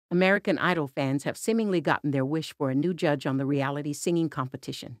American Idol fans have seemingly gotten their wish for a new judge on the reality singing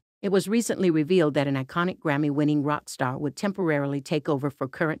competition. It was recently revealed that an iconic Grammy-winning rock star would temporarily take over for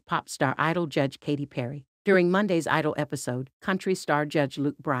current pop star Idol judge Katy Perry. During Monday's Idol episode, country star judge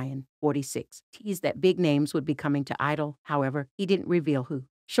Luke Bryan, 46, teased that big names would be coming to Idol. However, he didn't reveal who.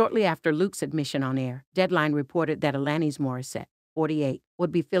 Shortly after Luke's admission on air, Deadline reported that Alanis Morissette, 48,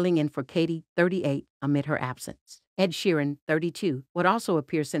 would be filling in for Katy, 38, amid her absence. Ed Sheeran, 32, would also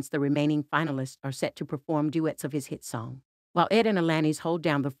appear since the remaining finalists are set to perform duets of his hit song. While Ed and Alanis hold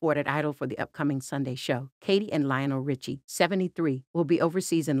down the fort at Idol for the upcoming Sunday show, Katy and Lionel Richie, 73, will be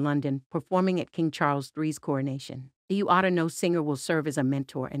overseas in London, performing at King Charles III's coronation. The You Oughta Know singer will serve as a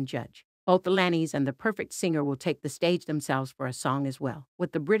mentor and judge. Both Alanis and the Perfect Singer will take the stage themselves for a song as well,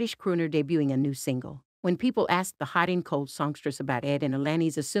 with the British crooner debuting a new single. When people asked the hot and cold songstress about Ed and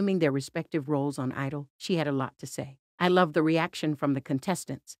Alanis assuming their respective roles on Idol, she had a lot to say. "I love the reaction from the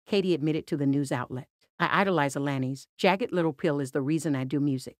contestants," Katy admitted to the news outlet. "I idolize Alanis. Jagged Little Pill is the reason I do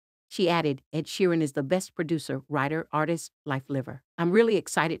music." She added, "Ed Sheeran is the best producer, writer, artist, life liver. I'm really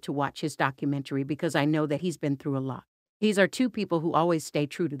excited to watch his documentary because I know that he's been through a lot. These are two people who always stay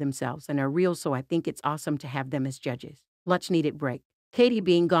true to themselves and are real, so I think it's awesome to have them as judges." Much-needed break. Katy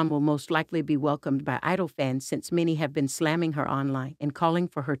being gone will most likely be welcomed by Idol fans since many have been slamming her online and calling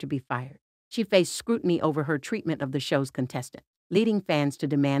for her to be fired. She faced scrutiny over her treatment of the show's contestant, leading fans to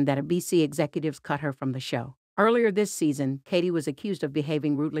demand that a BC executives cut her from the show. Earlier this season, Katy was accused of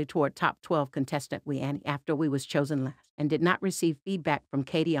behaving rudely toward top 12 contestant Leanne after We was chosen last and did not receive feedback from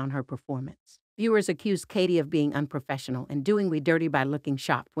Katy on her performance. Viewers accused Katy of being unprofessional and doing We dirty by looking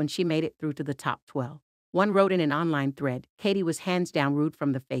shocked when she made it through to the top 12. One wrote in an online thread, "Katy was hands down rude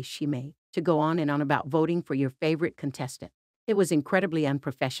from the face she made to go on and on about voting for your favorite contestant. It was incredibly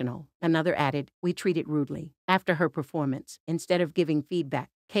unprofessional." Another added, "We treated rudely." After her performance, instead of giving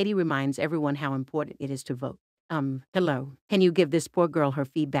feedback, Katy reminds everyone how important it is to vote. Hello, can you give this poor girl her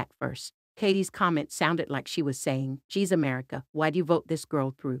feedback first?" Katy's comment sounded like she was saying, "Geez, America, why'd you vote this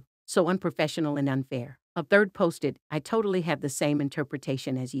girl through? So unprofessional and unfair." A third posted, "I totally had the same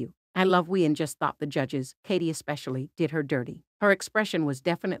interpretation as you. I love we and just thought the judges, Katy especially, did her dirty." Her expression was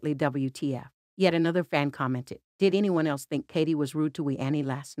definitely WTF. Yet another fan commented, "Did anyone else think Katy was rude to We Annie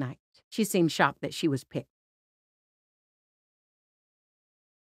last night? She seemed shocked that she was picked."